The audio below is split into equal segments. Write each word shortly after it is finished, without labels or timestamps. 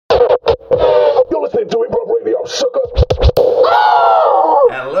listening to Improv Radio, sucker.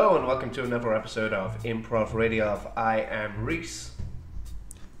 Hello and welcome to another episode of Improv Radio. I am Reese.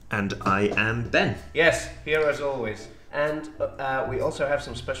 And I am Ben. Yes, here as always. And we also have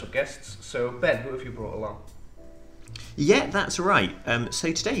some special guests. So Ben, who have you brought along? Yeah, that's right.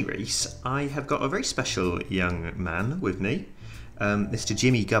 So today, Reese, I have got a very special young man with me, Mr.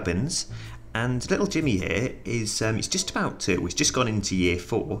 Jimmy Gubbins. And little Jimmy here is he's just gone into year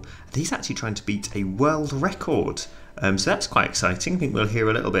 4, and he's actually trying to beat a world record. So that's quite exciting. I think we'll hear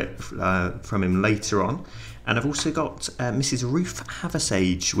a little bit from him later on. And I've also got Mrs. Ruth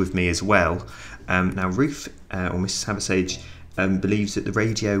Haversage with me as well. Now Ruth, or Mrs. Haversage, believes that the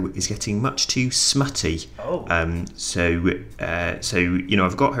radio is getting much too smutty. Oh. So you know,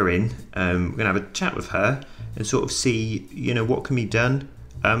 I've got her in. We're going to have a chat with her and sort of see, you know, what can be done.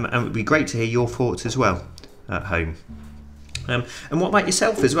 And it would be great to hear your thoughts as well at home. And what about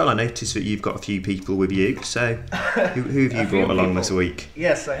yourself as well? I noticed that you've got a few people with you. So who have you brought along this week?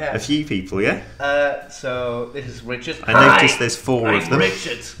 Yes, I have. A few people, yeah? So this is Richard. I noticed there's 4 of them.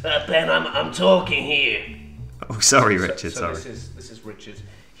 Richard. Ben, I'm talking here. Oh, sorry, Richard. So sorry. This is Richard.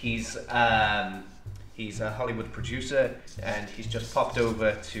 He's a Hollywood producer, and he's just popped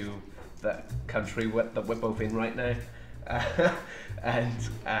over to the country that we're both in right now.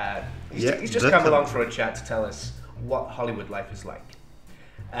 He's just come along for a chat to tell us what Hollywood life is like.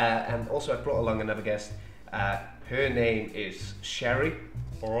 And also I've brought along another guest. Her name is Sherry.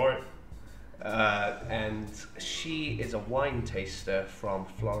 Alright. And she is a wine taster from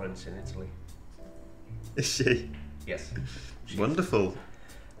Florence in Italy. Is she? Yes. Wonderful.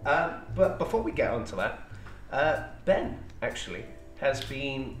 But before we get on to that, Ben actually has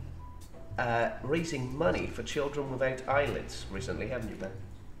been raising money for children without eyelids recently, haven't you, Ben?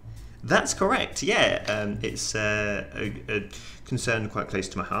 That's correct, yeah. It's a concern quite close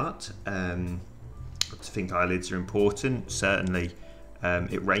to my heart. I think eyelids are important. Certainly,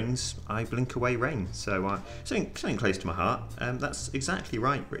 it rains, I blink away rain. So something close to my heart. That's exactly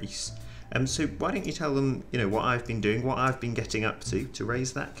right, Reese. So why don't you tell them, you know, what I've been doing, what I've been getting up to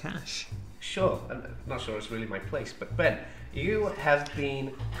raise that cash? Sure. I'm not sure it's really my place, but Ben, you have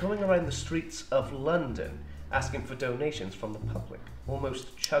been going around the streets of London asking for donations from the public,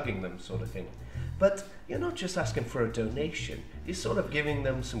 almost chugging them sort of thing. But you're not just asking for a donation, you're sort of giving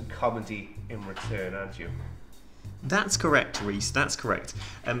them some comedy in return, aren't you? That's correct, Reese, that's correct.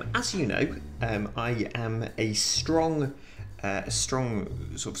 As you know, I am a strong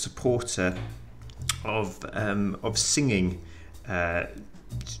sort of supporter of singing,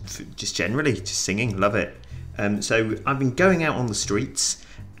 just generally, just singing, love it. So I've been going out on the streets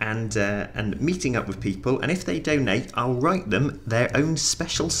and meeting up with people, and if they donate, I'll write them their own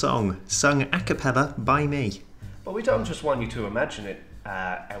special song, sung a cappella by me. But we don't just want you to imagine it,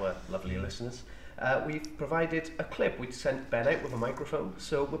 our lovely listeners. We've provided a clip. We sent Ben out with a microphone,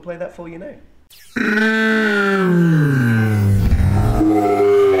 so we'll play that for you now.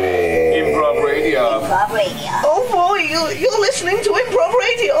 Improv Radio. Improv Radio. Oh boy, you're listening to Improv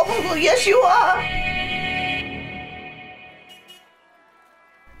Radio. Oh, yes, you are.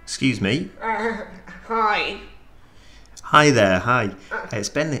 Excuse me. Hi. Hi there, hi. It's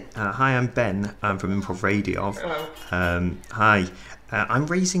Ben. Hi, I'm Ben. I'm from Improv Radio. Hello. Hi. I'm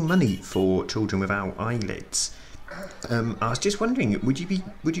raising money for children without eyelids. I was just wondering, would you be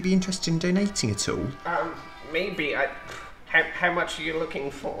interested in donating at all? Maybe. How much are you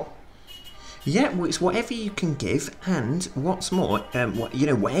looking for? Yeah, well, it's whatever you can give, and what's more,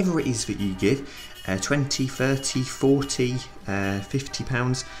 whatever it is that you give, 20, 30, 40, 50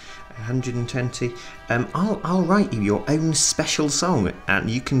 pounds, 120, I'll write you your own special song, and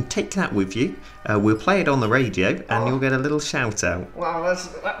you can take that with you. We'll play it on the radio, and you'll get a little shout out. Wow,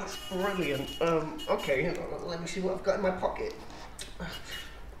 that's brilliant. Okay, let me see what I've got in my pocket.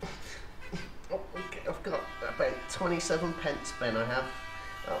 Okay, I've got about 27 pence, Ben, I have.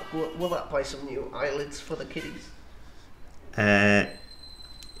 Will that buy some new eyelids for the kiddies?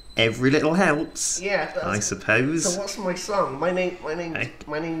 Every little helps. Yeah, it does. I suppose. So what's my song? My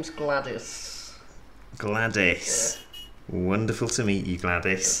name's Gladys. Gladys. Yeah. Wonderful to meet you,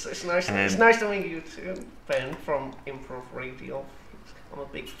 Gladys. It's nice. It's nice to meet you too, Ben from Improv Radio. I'm a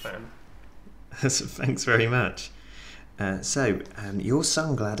big fan. Thanks very much. Your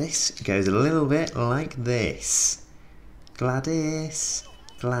song, Gladys, goes a little bit like this. Gladys,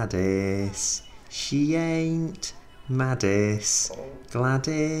 Gladys, she ain't Maddis.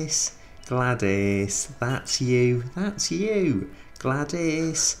 Gladys, Gladys, that's you.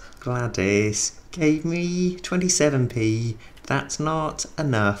 Gladys, Gladys, gave me 27p. That's not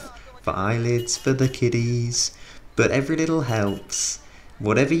enough for eyelids for the kiddies, but every little helps.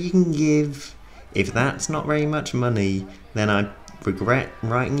 Whatever you can give, if that's not very much money, then I regret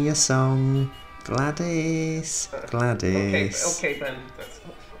writing your song. Gladys. Gladys. Okay, Ben.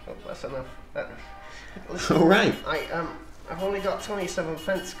 That's enough. Listen, All right. I've only got 27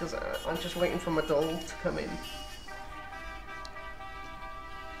 pence because I'm just waiting for my doll to come in.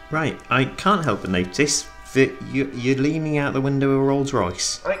 Right, I can't help but notice that you're leaning out the window of a Rolls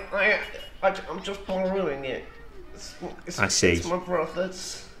Royce. I'm just borrowing it. I see. It's my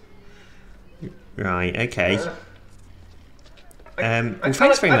brother's. Right, okay. Well,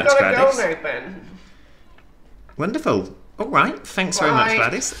 thanks very much, I gotta Gladys. go now, Ben. Wonderful. All right, thanks very much, Bye.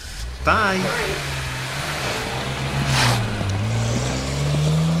 Gladys. Bye.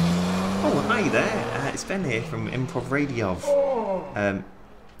 Oh, hi there. It's Ben here from Improv Radio.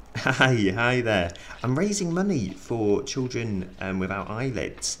 Hi there. I'm raising money for children without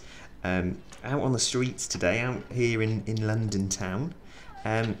eyelids. Out on the streets today, out here in London town.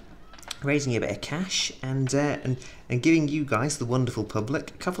 Raising a bit of cash and giving you guys, the wonderful public,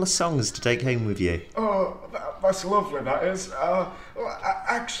 a couple of songs to take home with you. Oh, that's lovely, that is.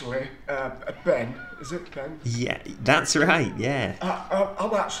 Actually, Ben, is it Ben? Yeah, that's right, yeah.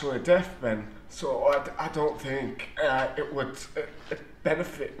 I'm actually deaf, Ben, so I don't think it would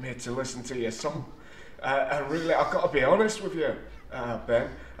benefit me to listen to your song. And really, I've got to be honest with you, Ben.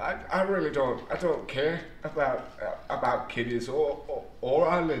 I really don't. I don't care about kiddies or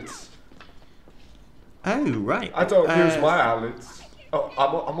eyelids. Oh, right. I don't use my eyelids. Oh,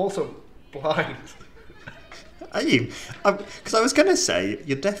 I'm also blind. Are you? Because I was going to say,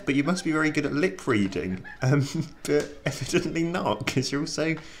 you're deaf, but you must be very good at lip reading. But evidently not, because you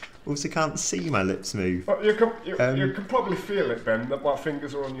also can't see my lips move. Well, you can probably feel it, Ben, that my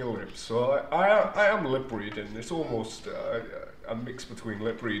fingers are on your lips. So I am lip reading. It's almost a mix between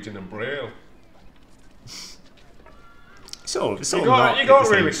lip reading and braille. So You got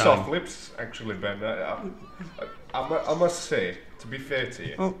really soft lips, actually, Ben. I must say, to be fair to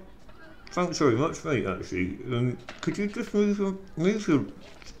you. Oh, thanks very much, mate. Actually, could you just move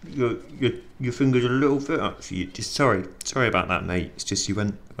your fingers a little bit? Actually, just sorry about that, mate. It's just you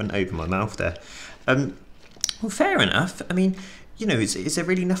went over my mouth there. Well, fair enough. I mean, is there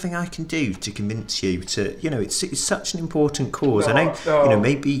really nothing I can do to convince you to? It's such an important cause. No, I know.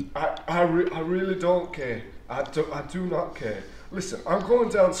 Maybe. I really don't care. I do not care. Listen, I'm going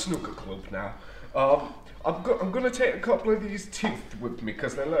down snooker club now. I'm going to take a couple of these teeth with me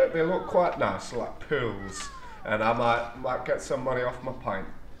because they look quite nice, like pearls, and I might get some money off my pint.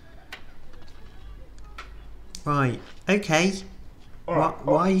 Right. Okay. All right.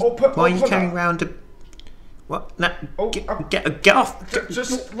 Why are you carrying around a? What? No. Get off.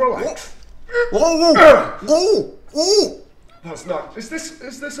 Just relax. Whoa! That's not. Is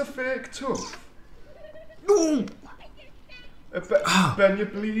this a fake tooth? No. Ben, you're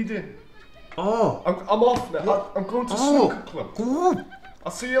bleeding. Oh. I'm off now. I'm going to snooker club. Oh.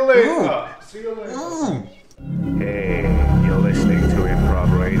 I'll see you later. See you later. Oh. Hey, you're listening to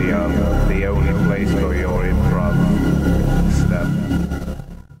Improv Radio, the only place for your improv stuff.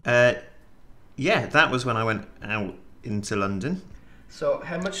 Yeah, that was when I went out into London. So,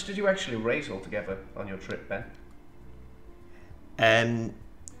 how much did you actually raise altogether on your trip, Ben?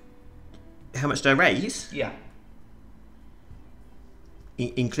 How much did I raise? Yeah.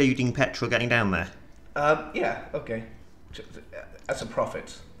 Including petrol getting down there? Yeah, okay. As a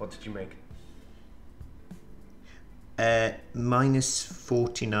profit, what did you make? Minus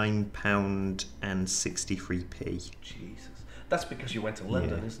 £49.63p. Jesus. That's because you went to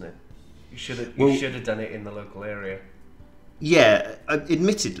London, Yeah. isn't it? You should have done it in the local area. Yeah,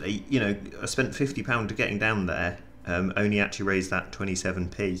 admittedly, I spent £50 getting down there. Only actually raised that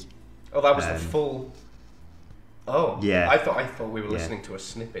 27p. Oh, that was the full. Oh, Yeah. I thought we were listening to a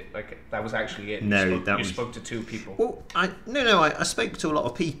snippet. Like that was actually it. No, you spoke to two people. Well, I spoke to a lot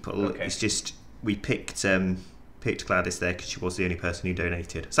of people. Okay. It's just we picked Gladys there because she was the only person who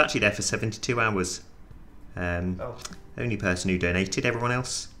donated. It's actually there for 72 hours. Only person who donated. Everyone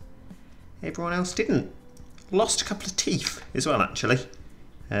else didn't. Lost a couple of teeth as well, actually.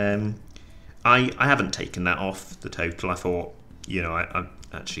 I haven't taken that off the total. I thought, I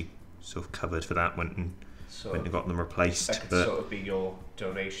actually sort of covered for that. Went and got them replaced. That could sort of be your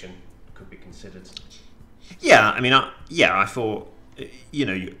donation. Could be considered. Yeah, I mean, I thought,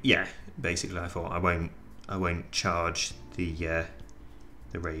 basically, I thought I won't charge the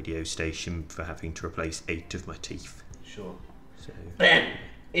radio station for having to replace 8 of my teeth. Sure. So. Ben,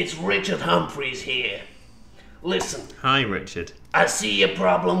 it's Richard Humphreys here. Listen, Hi, Richard. I see your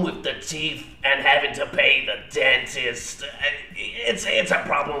problem with the teeth and having to pay the dentist. It's a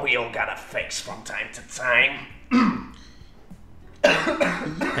problem we all gotta fix from time to time.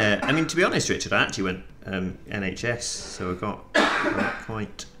 Yeah, I mean, to be honest, Richard, I actually went NHS, so I got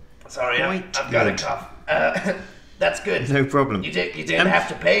quite. Sorry, I've quite got a good. cough. That's good. No problem. You didn't have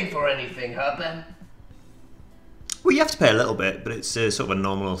to pay for anything, huh, Ben? Well, you have to pay a little bit, but it's sort of a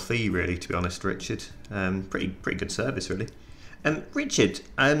nominal fee, really. To be honest, Richard, pretty good service, really. Richard,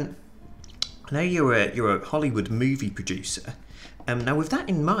 I know you're a Hollywood movie producer. Now, with that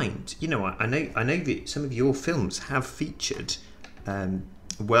in mind, you know, I know that some of your films have featured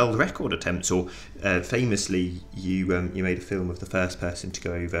world record attempts, or famously, you made a film of the first person to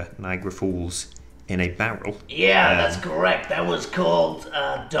go over Niagara Falls in a barrel. Yeah, that's correct. That was called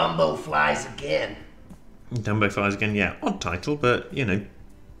Dumbo Flies Again. Dumbo Flies Again, yeah, odd title, but you know,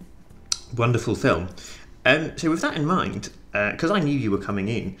 wonderful film. So with that in mind, because I knew you were coming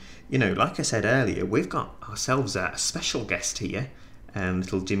in, you know, like I said earlier, we've got ourselves a special guest here,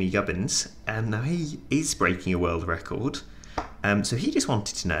 little Jimmy Gubbins. Now he is breaking a world record. So he just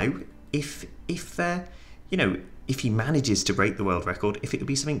wanted to know if you know, if he manages to break the world record, if it would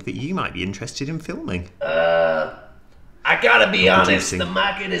be something that you might be interested in filming. I gotta be honest, producing. the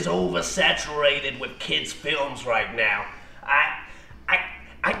market is oversaturated with kids' films right now.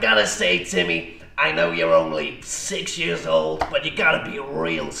 I gotta say, Timmy, I know you're only 6 years old, but you gotta be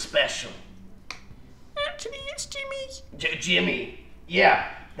real special. Actually, it's Jimmy. Jimmy, yeah,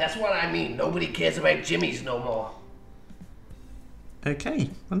 that's what I mean. Nobody cares about Jimmys no more. Okay,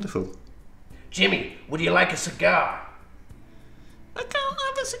 wonderful. Jimmy, would you like a cigar? I can't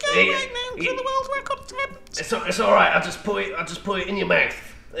have a cigar Hey, right now because hey. of the world record attempt. It's all right. I'll just put it in your mouth.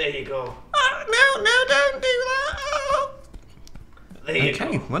 There you go. Oh, no, don't do that. Oh. There you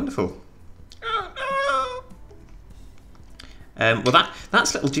Okay, go. wonderful. Oh, no. Well,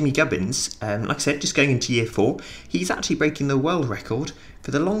 that's little Jimmy Gubbins. Like I said, just going into year 4. He's actually breaking the world record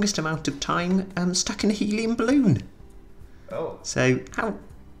for the longest amount of time stuck in a helium balloon. Oh. So,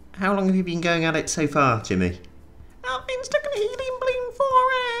 how long have you been going at it so far, Jimmy? I've been stuck in a helium balloon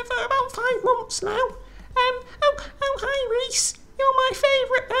for about 5 months now. Oh, hi, Reese. You're my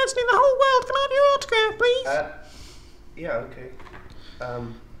favourite person in the whole world. Can I have your autograph, please? Yeah, okay.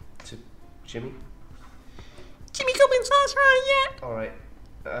 To Jimmy? Jimmy Gubbins, that's right, yeah. Alright.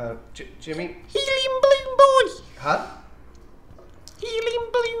 Jimmy? Helium balloon boy. Huh?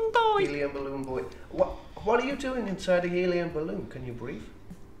 Helium balloon boy. Helium balloon boy. What are you doing inside a helium balloon? Can you breathe?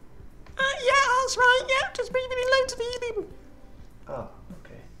 Yeah, that's right, yeah. Just breathing in loads of helium. Oh,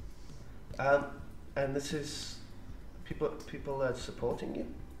 okay. And this is people supporting you?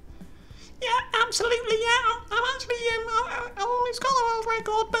 Yeah, absolutely, yeah. I'm actually, I almost got the world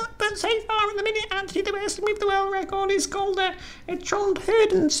record, but so far in the minute, actually, the person with the world record is called Trond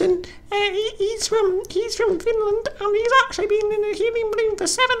Herdensen. He's from Finland, and he's actually been in a helium balloon for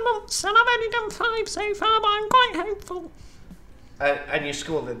 7 months, and I've only done 5 so far, but I'm quite hopeful. And your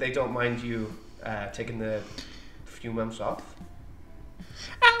school, that they don't mind you taking the few months off?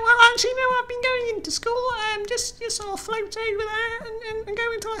 Well, actually, no, I've been going into school, just sort of float over there and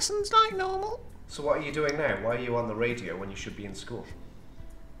go into lessons like normal. So what are you doing now? Why are you on the radio when you should be in school?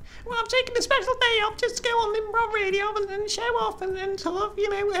 Well, I've taken a special day off just to go on Improv Radio and show off and sort of, you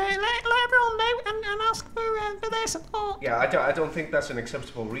know, let everyone know and ask for their support. Yeah, I don't think that's an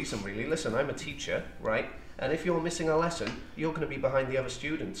acceptable reason, really. Listen, I'm a teacher, right? And if you're missing a lesson, you're going to be behind the other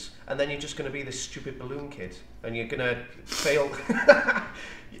students. And then you're just going to be this stupid balloon kid. And you're going to fail.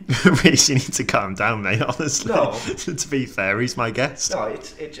 Reece, you need to calm down, mate, honestly. No. To be fair, he's my guest. No,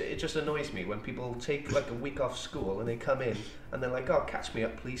 it just annoys me when people take like a week off school and they come in and they're like, "Oh, catch me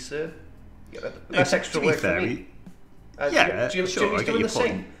up, please, sir." Yeah, that's extra to be work fair, for me. yeah, Jimmy's sure, I get doing your the point.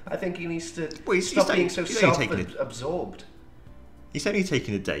 same. I think he needs to Well, he's stop only- being so he's only taking it- self-absorbed. He's only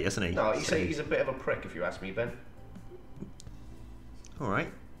taking a day, hasn't he? No, So- he's a bit of a prick, if you ask me, Ben. All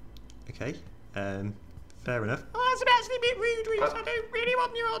right. Okay. Fair enough. Oh, that's actually a bit rude, Reece. I don't really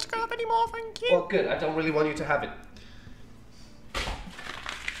want your autograph anymore, thank you. Well, good. I don't really want you to have it.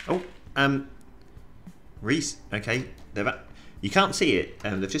 Oh, Reece. Okay, you can't see it.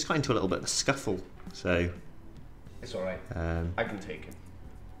 They've just got into a little bit of a scuffle. So, It's all right. I can take it.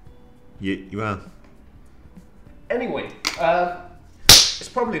 you are. Anyway, it's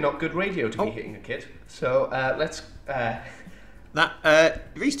probably not good radio to be hitting a kid. So let's.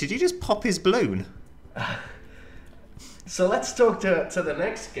 Reece, did you just pop his balloon? So let's talk to the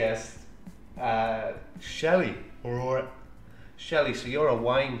next guest, Shelley. Alright. Shelley, so you're a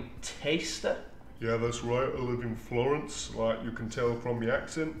wine taster? Yeah, that's right. I live in Florence, like you can tell from the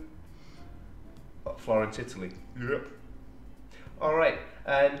accent. Florence, Italy. Yep. All right.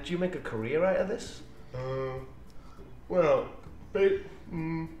 And do you make a career out of this? Well,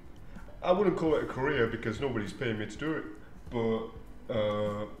 I wouldn't call it a career because nobody's paying me to do it. but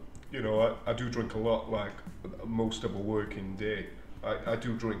you know, I do drink a lot, like most of a working day. I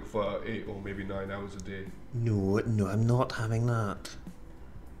do drink for 8 or maybe 9 hours a day. No, I'm not having that.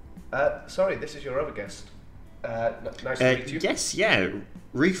 Sorry, this is your other guest. Nice to meet you. Yes, yeah.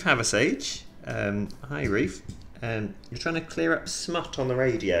 Reef Haversage. Hi, Reef. You're trying to clear up smut on the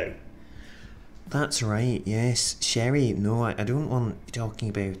radio. That's right, yes. Sherry, no, I don't want you talking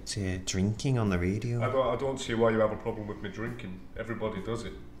about drinking on the radio. I don't see why you have a problem with me drinking. Everybody does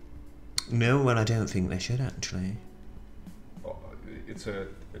it. No, well, I don't think they should, actually. Oh, it's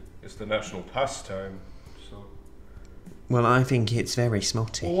the national pastime, so... Well, I think it's very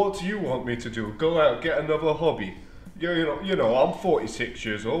smutty. Well, what do you want me to do? Go out, get another hobby? You know, I'm 46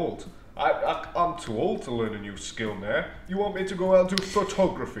 years old. I'm too old to learn a new skill now. You want me to go out and do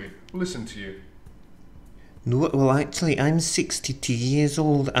photography? Listen to you. No, well, actually, I'm 62 years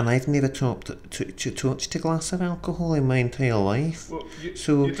old and I've never touched a glass of alcohol in my entire life. Well,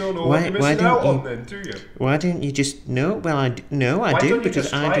 so you don't know what you're missing out on then, do you? Why don't you just... No, well, I do,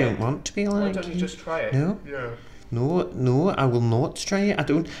 because I don't want to be like... Why don't you just try it? No. Yeah. No, I will not try it. I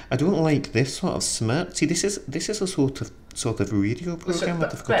don't like this sort of smut. See, this is a sort of radio program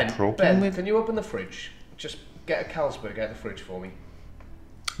that I've got a problem with. Can you open the fridge? Just get a Carlsberg out of the fridge for me.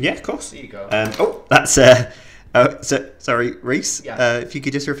 Yeah, of course. There you go. That's sorry, Reese. Yeah. If you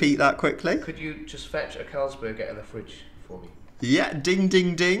could just repeat that quickly. Could you just fetch a Carlsberg out of the fridge for me? Yeah, ding,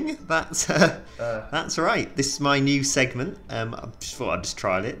 ding, ding. That's right. This is my new segment. I just thought I'd just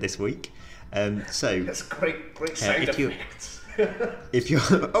trial it this week. So that's great sound effects. If you're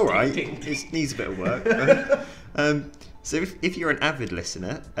all right, Ding, ding, ding. it needs a bit of work. So if you're an avid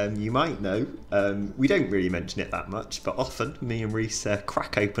listener, you might know we don't really mention it that much, but often me and Reese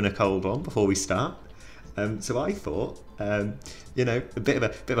crack open a cold one before we start. So I thought, a bit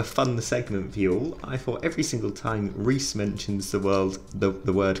of a fun segment for you all. I thought every single time Reese mentions the word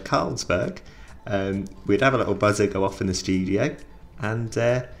Carlsberg, we'd have a little buzzer go off in the studio, and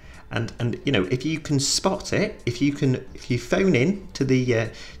if you can spot it, if you phone in to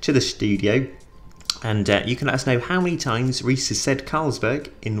the studio, and you can let us know how many times Reese has said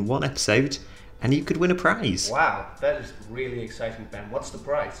Carlsberg in one episode, and you could win a prize. Wow, that is really exciting, Ben. What's the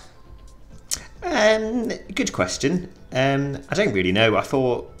prize? Good question. I don't really know. I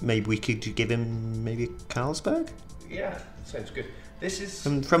thought maybe we could give him maybe a Carlsberg. Yeah, sounds good. This is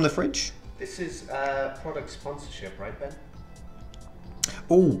from the fridge. This is product sponsorship, right, Ben?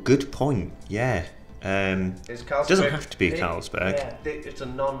 Oh, good point. Yeah. Is Carlsberg, doesn't have to be a Carlsberg. Yeah, it's a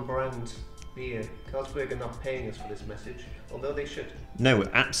non-brand beer. Carlsberg are not paying us for this message, although they should. No,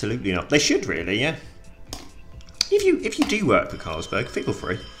 absolutely not. They should really, yeah. If you do work for Carlsberg, feel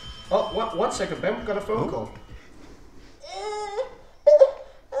free. Oh, one second, Ben. We've got a phone call.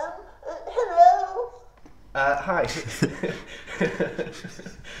 Hello. Hi.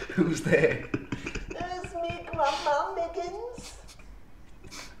 Who's there? It's me, Grandma Miggins.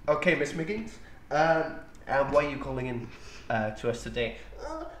 Okay, Miss Miggins. And why are you calling in to us today?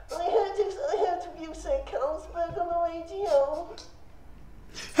 I heard you say Carlsberg on the radio.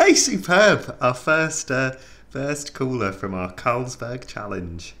 Hey, superb! Our first caller from our Carlsberg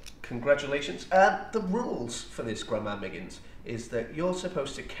challenge. Congratulations. The rules for this, Grandma Miggins, is that you're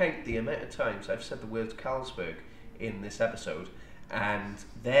supposed to count the amount of times I've said the word Carlsberg in this episode, and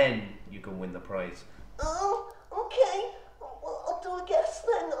then you can win the prize. Oh, okay. Well, I'll do a guess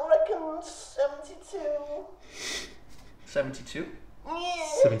then. I reckon 72. 72? Yeah.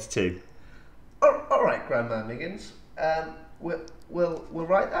 72. All right, Grandma Miggins. We'll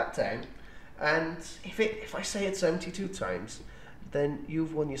write that down, and if I say it 72 times, then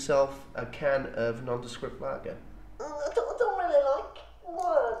you've won yourself a can of nondescript lager. I don't really like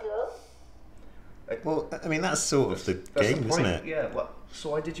lager. Well, I mean, that's sort of the game, isn't it? Yeah.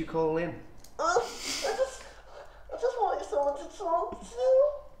 So why did you call in? I just wanted someone to talk to.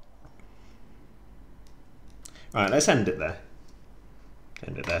 Right, let's end it there.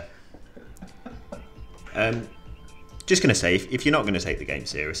 Just going to say, if you're not going to take the game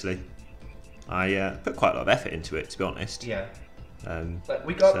seriously, I put quite a lot of effort into it, to be honest. Yeah.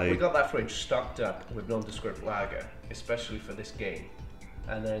 We got that fridge stocked up with nondescript lager, especially for this game.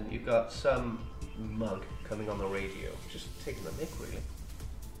 And then you've got some mug coming on the radio, just taking the mick, really.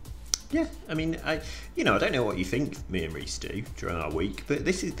 Yeah, I mean, I don't know what you think me and Reese do during our week, but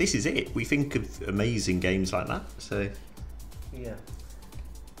this is it. We think of amazing games like that, so yeah.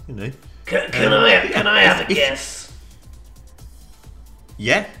 Can I have a guess?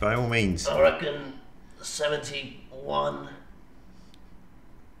 Yeah, by all means. I reckon 71.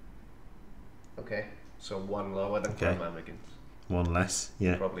 Okay, so one lower than Grandma Miggins. One less,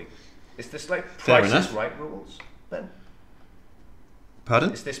 yeah. Probably. Is this like Fair Price is enough. Right rules, then?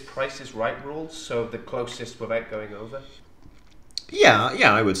 Pardon? Is this Price is Right rules? So the closest without going over? Yeah,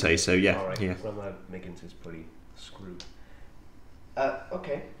 I would say so. Yeah, All right. yeah. Well, Miggins is pretty screwed.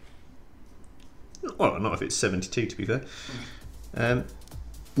 Okay. Well, not if it's 72, to be fair.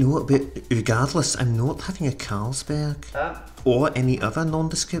 No, but regardless, I'm not having a Carlsberg or any other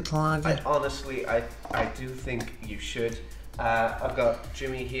nondescript lager. Honestly, I do think you should. I've got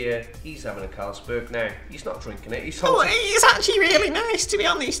Jimmy here. He's having a Carlsberg now. He's not drinking it. He's holding... it's actually really nice, to be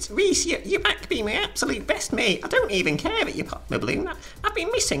honest. Reese, you're back being my absolute best mate. I don't even care that you popped my balloon. I've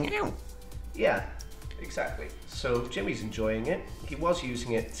been missing out. Yeah, exactly. So Jimmy's enjoying it. He was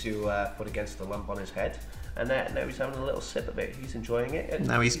using it to put against the lump on his head. And now he's having a little sip of it. He's enjoying it. And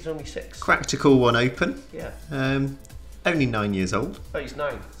now he's only 6. Cracked a cool one open. Yeah. Only 9 years old. Oh, he's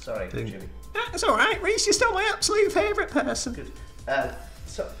 9. Sorry, Jimmy. That's all right, Reese. You're still my absolute favourite person. Good.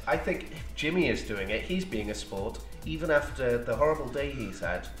 So I think if Jimmy is doing it, he's being a sport. Even after the horrible day he's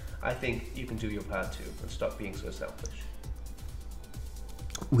had, I think you can do your part too and stop being so selfish.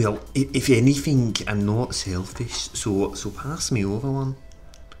 Well, if anything, I'm not selfish, so pass me over one.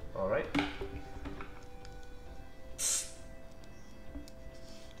 All right.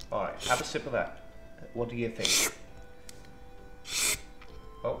 All right. Have a sip of that. What do you think?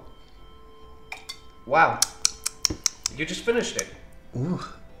 Oh. Wow. You just finished it.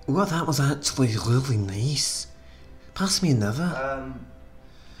 Oh, that was actually really nice. Pass me another.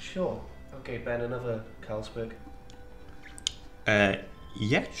 Sure. Okay, Ben, another Carlsberg.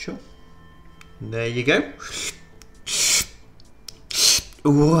 Yeah, sure. There you go.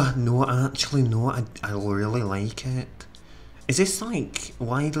 Oh, no, actually, no, I really like it. Is this, like,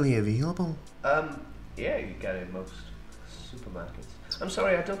 widely available? Yeah, you get it in most supermarkets. I'm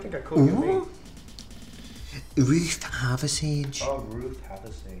sorry, I don't think I called your name. Ruth Haversage. Oh, Ruth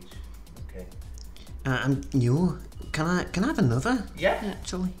Haversage. Okay. No, can I have another? Yeah.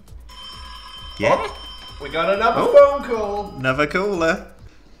 Actually. Yeah. Oh, we got another phone call. Another caller.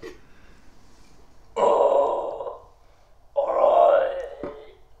 Oh, alright.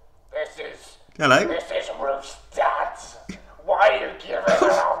 Hello. This is Ruth's dad. Why are you giving her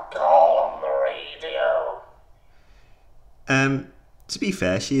alcohol on the radio? To be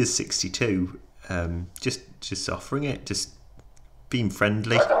fair, she is 62. Just offering it, just being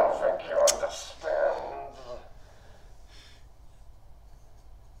friendly. I don't think you understand.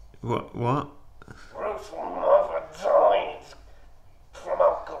 What? Ruth's mother died from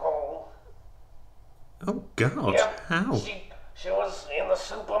alcohol. Oh God! Yep. How? She was in the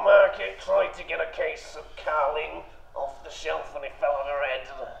supermarket trying to get a case of Carling off the shelf and it fell on her head.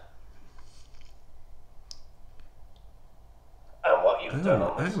 And what you've done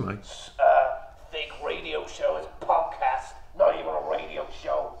on this fake radio show is a podcast, not even a radio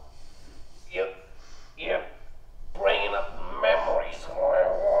show. You're bringing up memories of my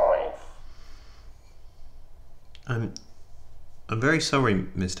wife. I'm very sorry,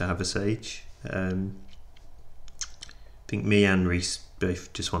 Mr. Haversage. I think me and Reese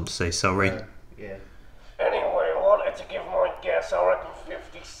both just want to say sorry. Yeah. Anyway, I wanted to give my guess. I reckon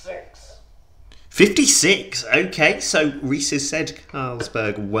 56. 56. Okay, so Reese has said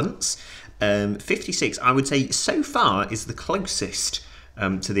Carlsberg once. 56, I would say, so far is the closest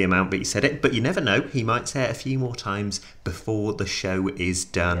to the amount that he said it. But you never know; he might say it a few more times before the show is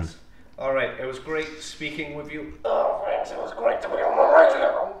done. Yes. All right. It was great speaking with you. Oh, thanks. It was great to be on the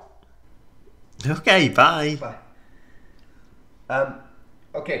radio. Okay, bye. Bye.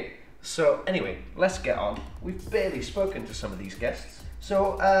 Okay. So anyway, let's get on. We've barely spoken to some of these guests.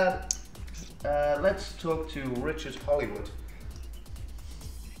 So let's talk to Richard Hollywood.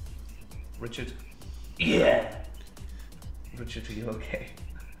 Richard? Yeah. Richard, are you okay?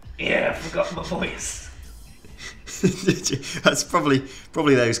 Yeah, I forgot my voice. That's probably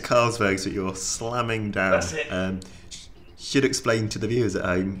those Carlsbergs that you're slamming down. That's it. Should explain to the viewers at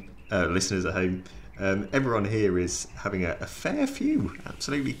home, listeners at home, everyone here is having a fair few,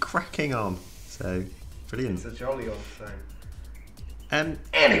 absolutely cracking on. So, brilliant. It's a jolly old time.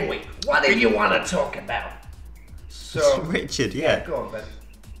 Anyway, what do you want to talk about? So, Richard, yeah. Go on, Ben.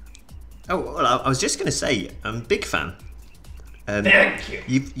 Oh, well, I was just going to say, I'm a big fan. Thank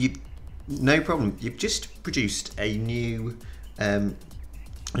you. You, no problem. You've just produced a new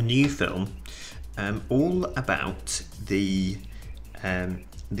film, all about the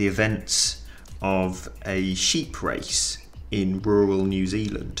events of a sheep race in rural New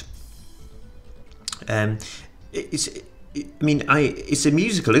Zealand. It's a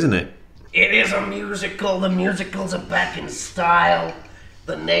musical, isn't it? It is a musical. The musicals are back in style.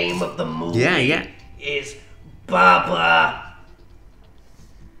 The name of the movie is Baba.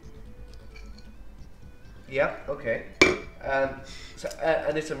 Yep, okay. So,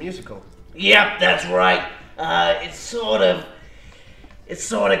 and it's a musical. Yep, that's right. It sort of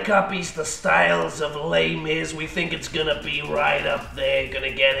copies the styles of Les Mis. We think it's gonna be right up there.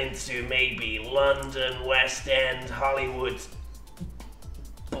 Gonna get into maybe London, West End, Hollywood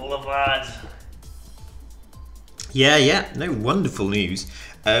Boulevard. Yeah. No, wonderful news.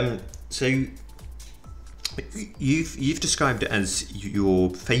 So you've described it as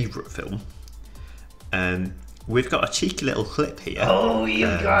your favourite film. We've got a cheeky little clip here. Oh, you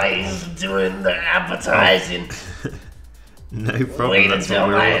guys doing the advertising. No problem. Wait That's until what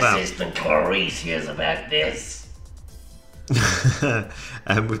we're my all about. assistant Clarice hears about this.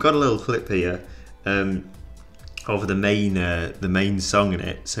 We've got a little clip here of the main song in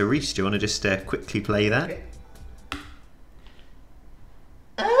it. So Reese, do you want to just quickly play that? Okay.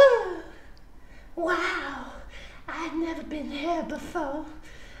 Oh, wow. I've never been here before.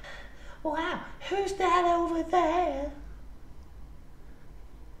 Wow, who's that over there?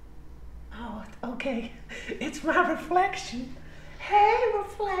 Oh, okay. It's my reflection. Hey,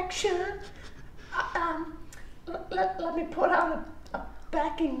 reflection. Let me put on a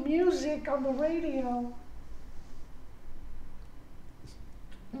backing music on the radio.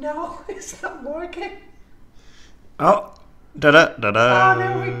 No, it's not working. Oh, da da da da. Oh,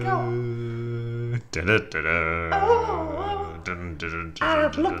 there we go. Da da da da. Oh,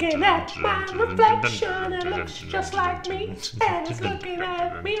 I'm looking at my reflection. It looks just like me, and it's looking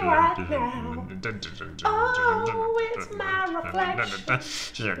at me right now. Oh, it's my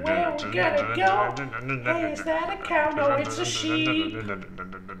reflection. Where we gonna go? Hey, is that a cow? No, it's a sheep.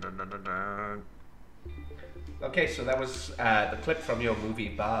 Okay, so that was the clip from your movie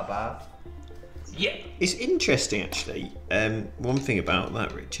Ba Ba. Yeah. It's interesting, actually. One thing about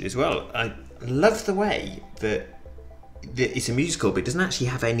that, Richard, as well. I love the way that it's a musical, but it doesn't actually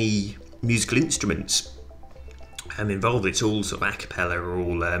have any musical instruments involved. It's all sort of a cappella or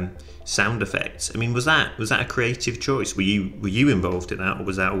all sound effects. I mean, was that a creative choice? Were you involved in that, or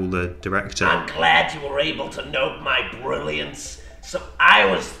was that all the director? I'm glad you were able to note my brilliance. So I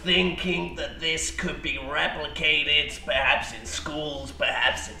was thinking that this could be replicated perhaps in schools,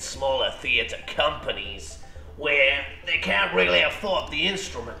 perhaps in smaller theatre companies, where they can't really afford the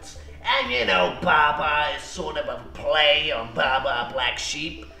instruments. And you know, Ba Ba is sort of a play on Ba Ba Black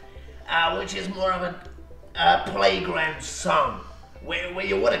Sheep, which is more of a playground song, where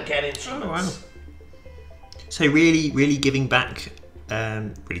you wouldn't get instruments. Oh, wow. So really giving back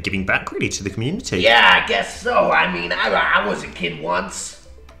to the community. Yeah, I guess so. I mean, I was a kid once.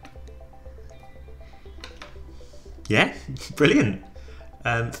 Yeah, brilliant.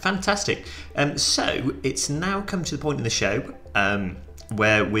 Fantastic. So it's now come to the point in the show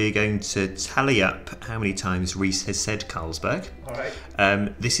where we're going to tally up how many times Reese has said Carlsberg. All right.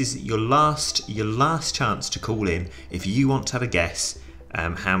 This is your last chance to call in if you want to have a guess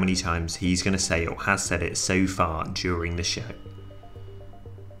how many times he's going to say or has said it so far during the show.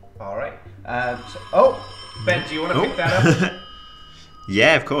 All right. Ben, do you want to pick that up?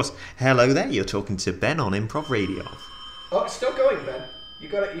 Yeah, of course. Hello there. You're talking to Ben on Improv Radio. Oh, it's still going, Ben. You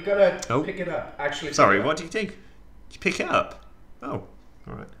gotta pick it up. Actually. Sorry, what do you think? Did you pick it up? Oh,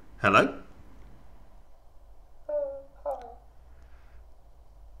 all right. Hello. Hi.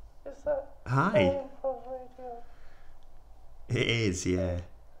 Is that Hi. Improv Radio? It is, yeah.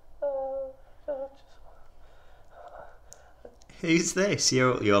 Who's this?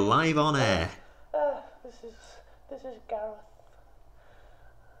 You're live on air. This is Gareth.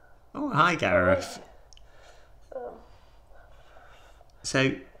 Oh, hi, Gareth.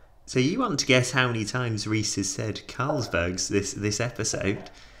 So you want to guess how many times Reese has said Carlsberg's this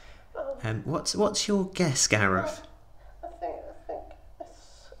episode? What's your guess, Gareth? I think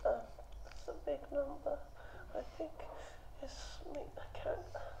it's a big number. I think it's I can't.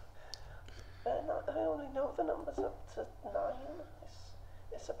 I only know the numbers up to 9.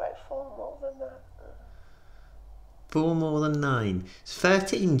 It's about 4 more than that. 4 more than 9. It's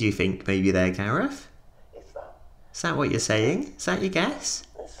 13, do you think, maybe there, Gareth? Is that what you're saying? Is that your guess?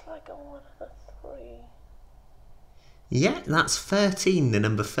 It's like a 1 and a 3. Yeah, that's 13, the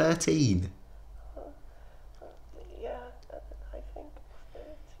number 13. Yeah, I think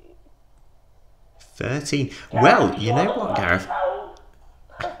 13. 13. Well, you know what, Gareth?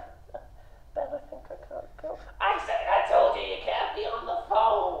 Ben, I think I can't go. I told you can't be on the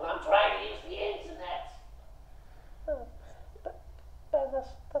phone. I'm trying to use the internet. Ben,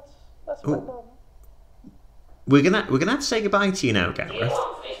 that's my Oh. mum. We're gonna have to say goodbye to you now, Gareth.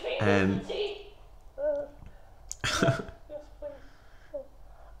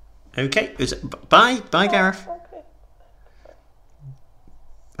 Okay. Bye, Gareth. Okay.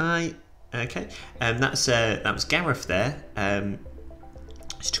 Bye. Okay. That was Gareth there.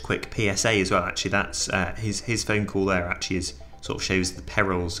 Just a quick PSA as well. Actually, that's his phone call there. Actually, is sort of shows the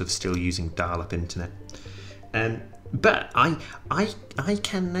perils of still using dial-up internet. But I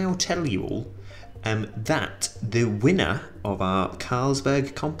can now tell you all that the winner of our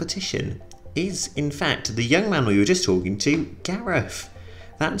Carlsberg competition is, in fact, the young man we were just talking to, Gareth.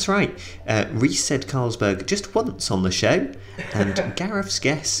 That's right. Reese said Carlsberg just once on the show, and Gareth's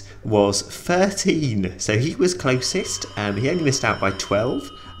guess was 13. So he was closest. He only missed out by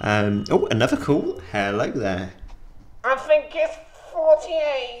 12. Oh, another call. Hello there. I think it's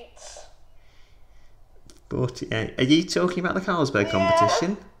 48. 48. Are you talking about the Carlsberg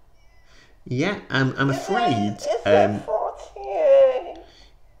competition? Yeah, I'm afraid Is it 48?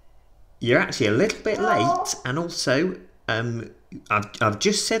 you're actually a little bit late, and also I've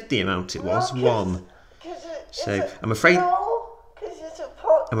just said the amount it was, 1. So I'm afraid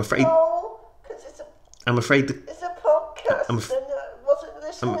I'm afraid I'm afraid the It's a podcast, I'm and I wasn't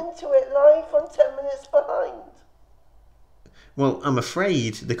listening to it live on 10 minutes behind. well, I'm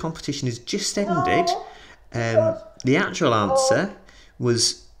afraid the competition has just ended. The actual answer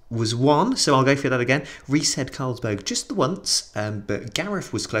was 1, so I'll go through that again. Reese said Carlsberg just the once, but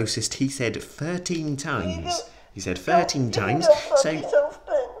Gareth was closest. He said 13 times. He said 13 times. So,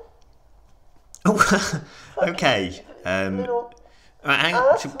 oh, okay. Right, hang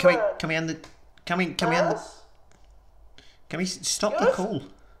on. Can we end the? Can we stop the call?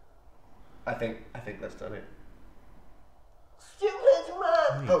 I think that's done it. Stupid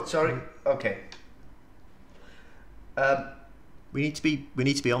man. Oh, sorry. Okay. We need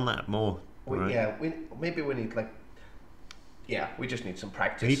to be on that more. Right? Yeah, maybe we need we just need some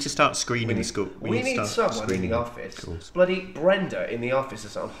practice. We need to start screening the school. We need someone in the office. Schools. Bloody Brenda in the office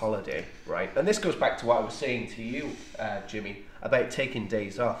is on holiday, right? And this goes back to what I was saying to you, Jimmy, about taking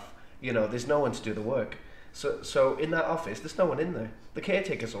days off. You know, there's no one to do the work. So in that office, there's no one in there. The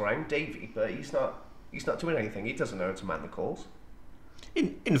caretaker's around, Davey, but he's not doing anything. He doesn't know how to man the calls.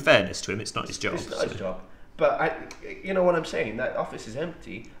 In fairness to him, it's not his job. It's not his job. But you know what I'm saying? That office is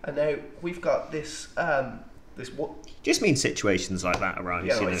empty, and now we've got this what? Just means situations like that arise.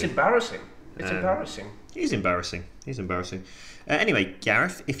 Yeah, it's embarrassing. It's embarrassing. He's embarrassing. Anyway,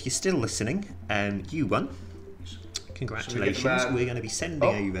 Gareth, if you're still listening, you won. Congratulations. We're going to be sending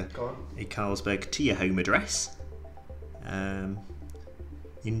over a Carlsberg to your home address.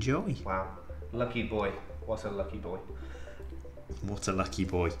 Enjoy. Wow. Lucky boy. What a lucky boy. What a lucky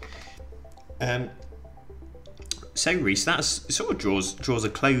boy. So, Reese, that sort of draws a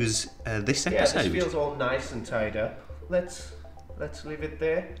close this episode. Yeah, this feels all nice and tied up. Let's leave it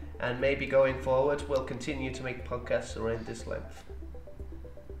there, and maybe going forward we'll continue to make podcasts around this length.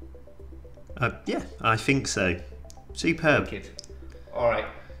 Yeah, I think so. Superb. Kid. All right.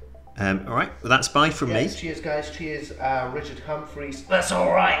 All right. Well, that's bye from me. Cheers, guys. Cheers, Richard Humphreys. That's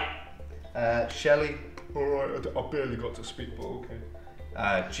all right. Shelley. All right, I barely got to speak, but okay.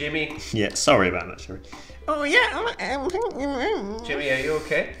 Jimmy. Yeah, sorry about that, sorry. Oh yeah. Jimmy, are you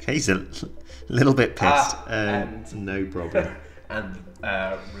okay? He's a little bit pissed. And no problem. And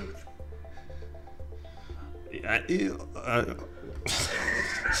Ruth.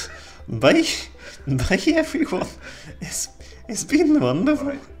 Bye everyone. It's been wonderful.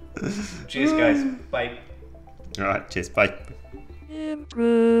 Right. Cheers, guys. Bye. All right, cheers. Bye.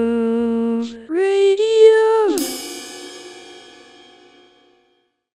 Improv Radio.